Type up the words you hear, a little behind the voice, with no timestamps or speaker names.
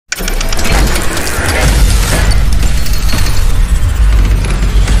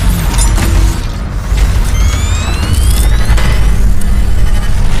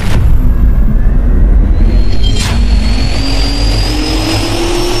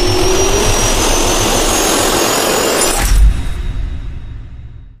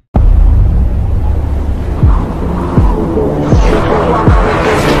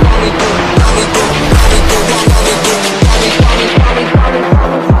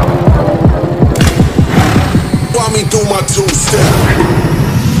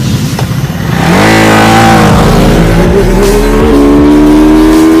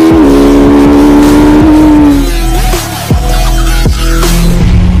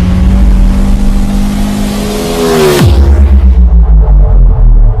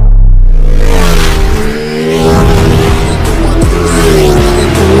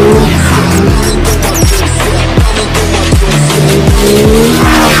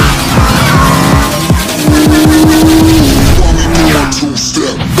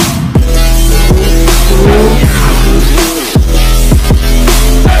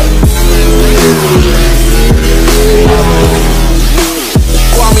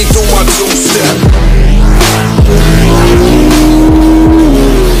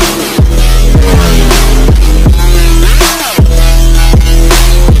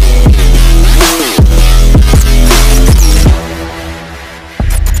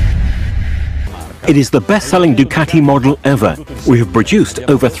It is the best-selling Ducati model ever. We have produced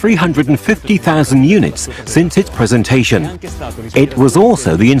over 350,000 units since its presentation. It was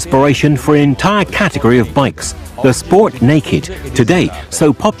also the inspiration for an entire category of bikes, the Sport Naked, today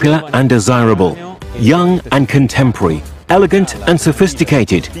so popular and desirable. Young and contemporary, elegant and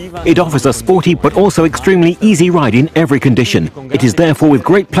sophisticated. It offers a sporty but also extremely easy ride in every condition. It is therefore with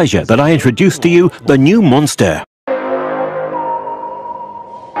great pleasure that I introduce to you the new Monster.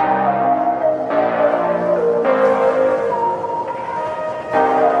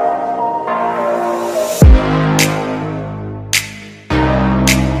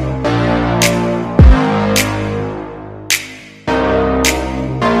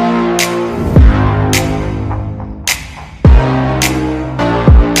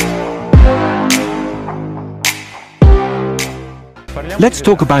 Let's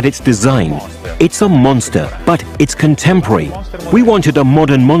talk about its design. It's a monster, but it's contemporary. We wanted a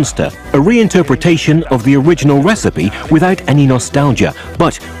modern monster, a reinterpretation of the original recipe without any nostalgia,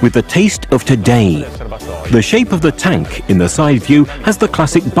 but with the taste of today. The shape of the tank in the side view has the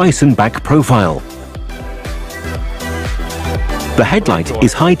classic bison back profile. The headlight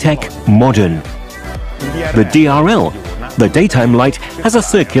is high-tech, modern. The DRL, the daytime light, has a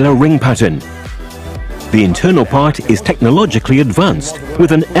circular ring pattern. The internal part is technologically advanced,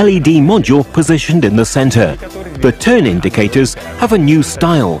 with an LED module positioned in the center. The turn indicators have a new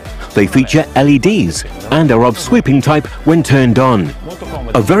style. They feature LEDs and are of sweeping type when turned on.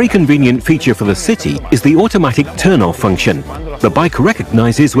 A very convenient feature for the city is the automatic turn-off function. The bike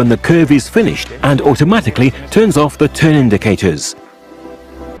recognizes when the curve is finished and automatically turns off the turn indicators.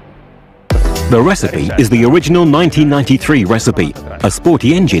 The recipe is the original 1993 recipe, a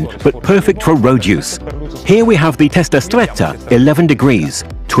sporty engine but perfect for road use. Here we have the Testastretta 11 degrees,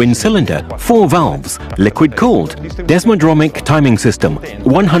 twin cylinder, 4 valves, liquid cooled, desmodromic timing system,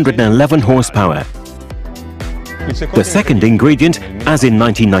 111 horsepower. The second ingredient, as in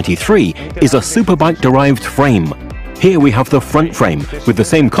 1993, is a superbike-derived frame. Here we have the front frame with the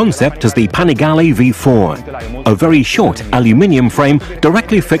same concept as the Panigale V4. A very short aluminium frame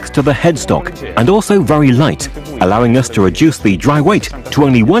directly fixed to the headstock and also very light, allowing us to reduce the dry weight to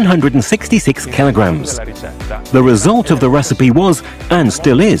only 166 kilograms. The result of the recipe was, and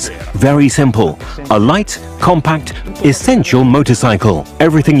still is, very simple. A light, compact, essential motorcycle.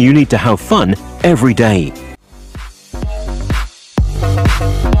 Everything you need to have fun every day.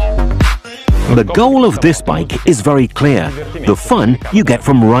 The goal of this bike is very clear, the fun you get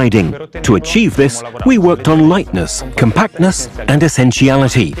from riding. To achieve this, we worked on lightness, compactness and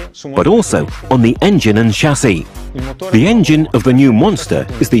essentiality, but also on the engine and chassis. The engine of the new Monster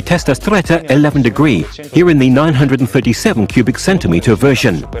is the Testastretta 11 degree, here in the 937 cubic centimeter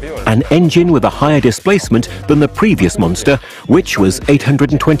version. An engine with a higher displacement than the previous Monster, which was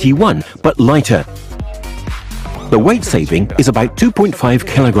 821, but lighter. The weight saving is about 2.5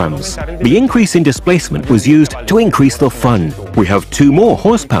 kilograms. The increase in displacement was used to increase the fun. We have 2 more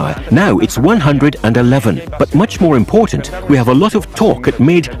horsepower, now it's 111. But much more important, we have a lot of torque at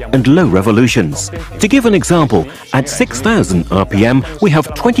mid and low revolutions. To give an example, at 6,000 RPM we have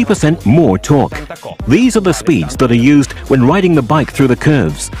 20% more torque. These are the speeds that are used when riding the bike through the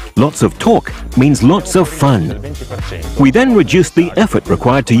curves. Lots of torque means lots of fun. We then reduced the effort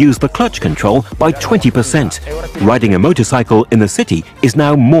required to use the clutch control by 20%. Riding a motorcycle in the city is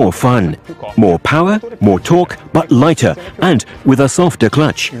now more fun. More power, more torque, but lighter and with a softer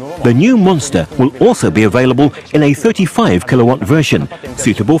clutch. The new Monster will also be available in a 35 kilowatt version,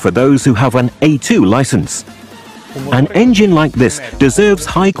 suitable for those who have an A2 license. An engine like this deserves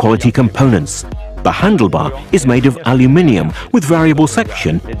high-quality components. The handlebar is made of aluminium with variable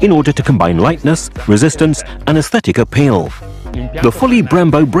section in order to combine lightness, resistance and aesthetic appeal. The fully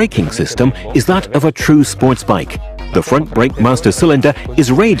Brembo braking system is that of a true sports bike. The front brake master cylinder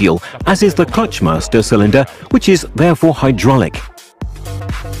is radial, as is the clutch master cylinder, which is therefore hydraulic.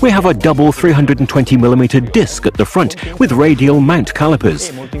 We have a double 320mm disc at the front with radial mount calipers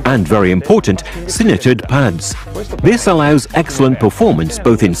and, very important, cinettered pads. This allows excellent performance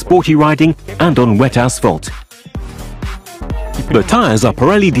both in sporty riding and on wet asphalt. The tyres are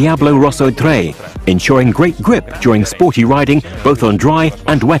Pirelli Diablo Rosso 3, ensuring great grip during sporty riding both on dry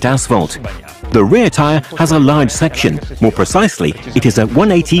and wet asphalt. The rear tyre has a large section, more precisely it is a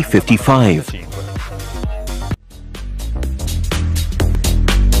 180/55.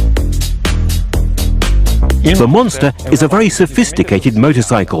 The Monster is a very sophisticated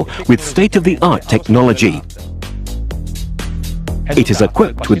motorcycle with state-of-the-art technology. It is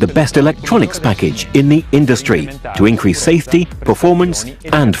equipped with the best electronics package in the industry to increase safety, performance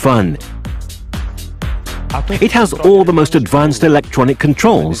and fun. It has all the most advanced electronic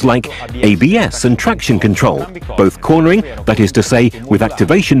controls like ABS and traction control, both cornering, that is to say, with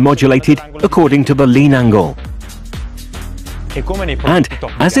activation modulated according to the lean angle. And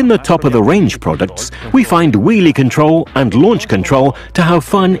as in the top-of-the-range products, we find wheelie control and launch control to have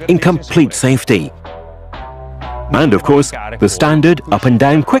fun in complete safety. And of course, the standard up and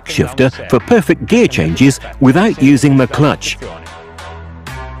down quickshifter for perfect gear changes without using the clutch.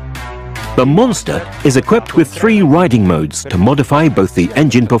 The Monster is equipped with 3 riding modes to modify both the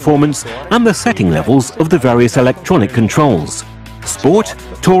engine performance and the setting levels of the various electronic controls: Sport,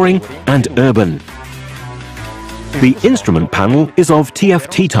 Touring and Urban. The instrument panel is of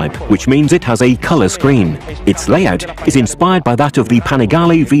TFT type, which means it has a colour screen. Its layout is inspired by that of the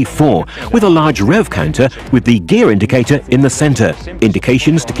Panigale V4, with a large rev counter with the gear indicator in the centre,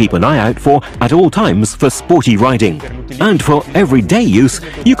 indications to keep an eye out for at all times for sporty riding. And for everyday use,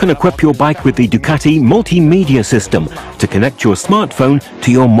 you can equip your bike with the Ducati multimedia system to connect your smartphone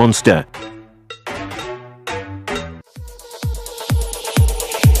to your Monster.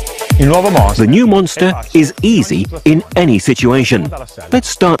 The new Monster is easy in any situation. Let's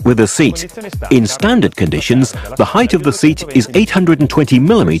start with the seat. In standard conditions, the height of the seat is 820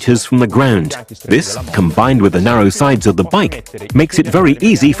 millimeters from the ground. This, combined with the narrow sides of the bike, makes it very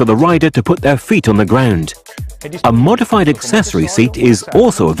easy for the rider to put their feet on the ground. A modified accessory seat is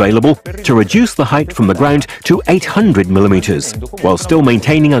also available to reduce the height from the ground to 800 millimeters, while still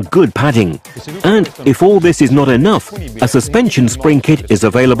maintaining a good padding. And if all this is not enough, a suspension spring kit is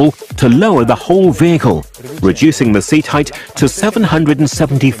available to lower the whole vehicle, reducing the seat height to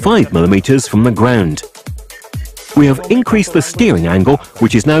 775 millimeters from the ground. We have increased the steering angle,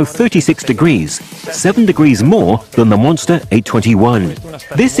 which is now 36 degrees, 7 degrees more than the Monster 821.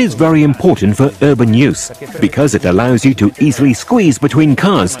 This is very important for urban use, because it allows you to easily squeeze between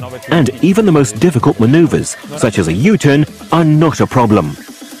cars, and even the most difficult maneuvers, such as a U-turn, are not a problem.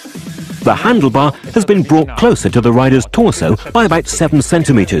 The handlebar has been brought closer to the rider's torso by about 7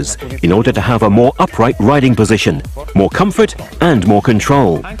 centimeters in order to have a more upright riding position, more comfort and more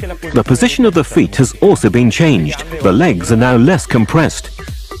control. The position of the feet has also been changed. The legs are now less compressed.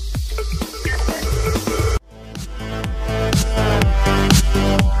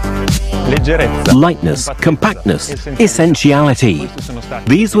 Lightness, compactness, essentiality.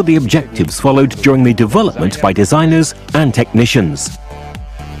 These were the objectives followed during the development by designers and technicians.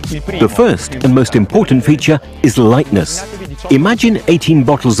 The first and most important feature is lightness. Imagine 18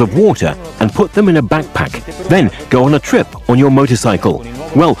 bottles of water and put them in a backpack, then go on a trip on your motorcycle.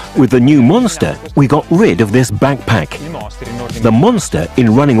 Well, with the new Monster, we got rid of this backpack. The Monster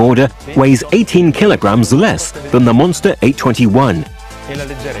in running order weighs 18 kilograms less than the Monster 821.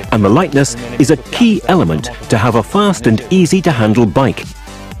 And the lightness is a key element to have a fast and easy to handle bike.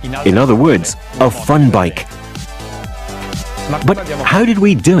 In other words, a fun bike. But how did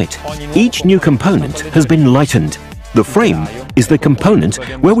we do it? Each new component has been lightened. The frame is the component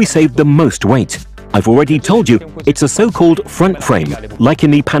where we saved the most weight. I've already told you, it's a so-called front frame, like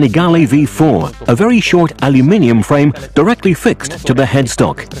in the Panigale V4, a very short aluminium frame directly fixed to the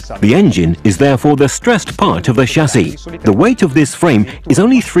headstock. The engine is therefore the stressed part of the chassis. The weight of this frame is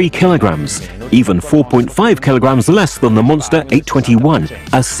only 3 kilograms, even 4.5 kilograms less than the Monster 821,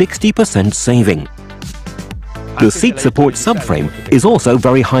 a 60% saving. The seat support subframe is also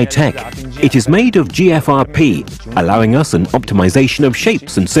very high-tech. It is made of GFRP, allowing us an optimization of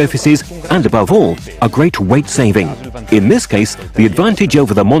shapes and surfaces and, above all, a great weight saving. In this case, the advantage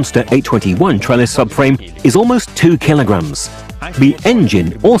over the Monster 821 trellis subframe is almost 2 kilograms. The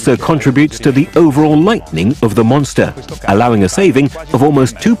engine also contributes to the overall lightening of the Monster, allowing a saving of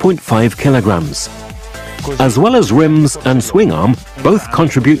almost 2.5 kilograms. As well as rims and swingarm, both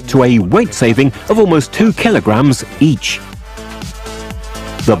contribute to a weight saving of almost 2 kilograms each.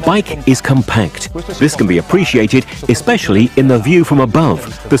 The bike is compact. This can be appreciated especially in the view from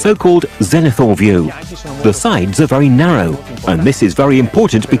above, the so-called zenithal view. The sides are very narrow, and this is very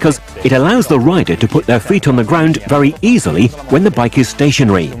important because it allows the rider to put their feet on the ground very easily when the bike is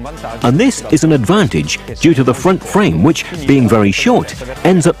stationary. And this is an advantage due to the front frame, which, being very short,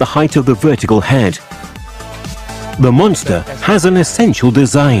 ends at the height of the vertical head. The Monster has an essential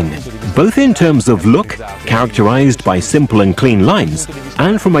design, both in terms of look, characterized by simple and clean lines,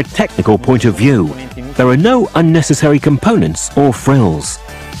 and from a technical point of view. There are no unnecessary components or frills.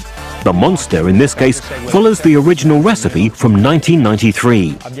 The Monster, in this case, follows the original recipe from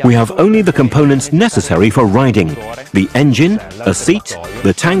 1993. We have only the components necessary for riding: the engine, a seat,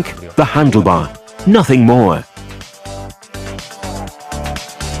 the tank, the handlebar. Nothing more.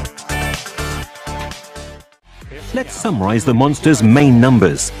 Let's summarize the monster's main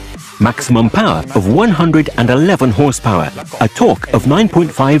numbers. Maximum power of 111 horsepower, a torque of 9.5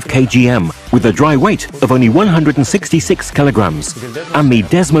 kgm with a dry weight of only 166 kilograms. And the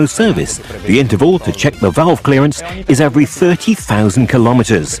Desmo service, the interval to check the valve clearance, is every 30,000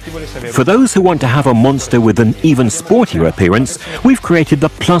 kilometers. For those who want to have a monster with an even sportier appearance, we've created the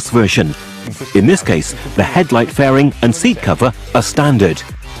Plus version. In this case, the headlight fairing and seat cover are standard.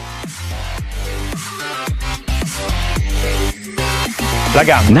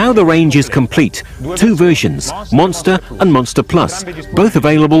 Now the range is complete. Two versions, Monster and Monster Plus, both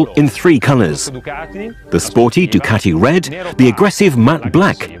available in 3 colors. The sporty Ducati Red, the aggressive matte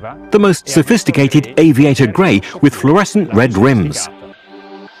black, the most sophisticated aviator grey with fluorescent red rims.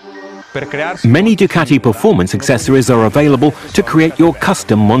 Many Ducati performance accessories are available to create your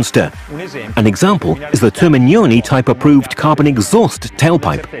custom monster. An example is the Terminioni type-approved carbon exhaust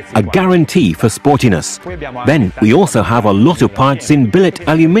tailpipe, a guarantee for sportiness. Then we also have a lot of parts in billet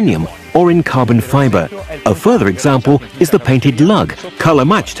aluminium or in carbon fiber. A further example is the painted lug,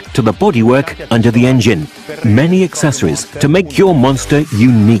 color-matched to the bodywork under the engine. Many accessories to make your monster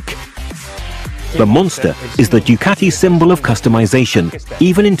unique. The monster is the Ducati symbol of customization,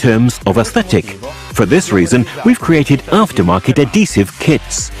 even in terms of aesthetic. For this reason, we've created aftermarket adhesive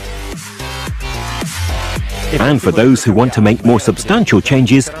kits. And for those who want to make more substantial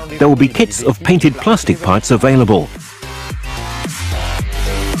changes, there will be kits of painted plastic parts available.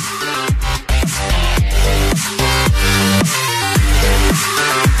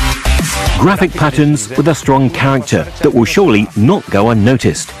 Graphic patterns with a strong character that will surely not go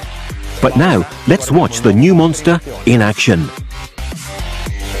unnoticed. But now, let's watch the new monster in action.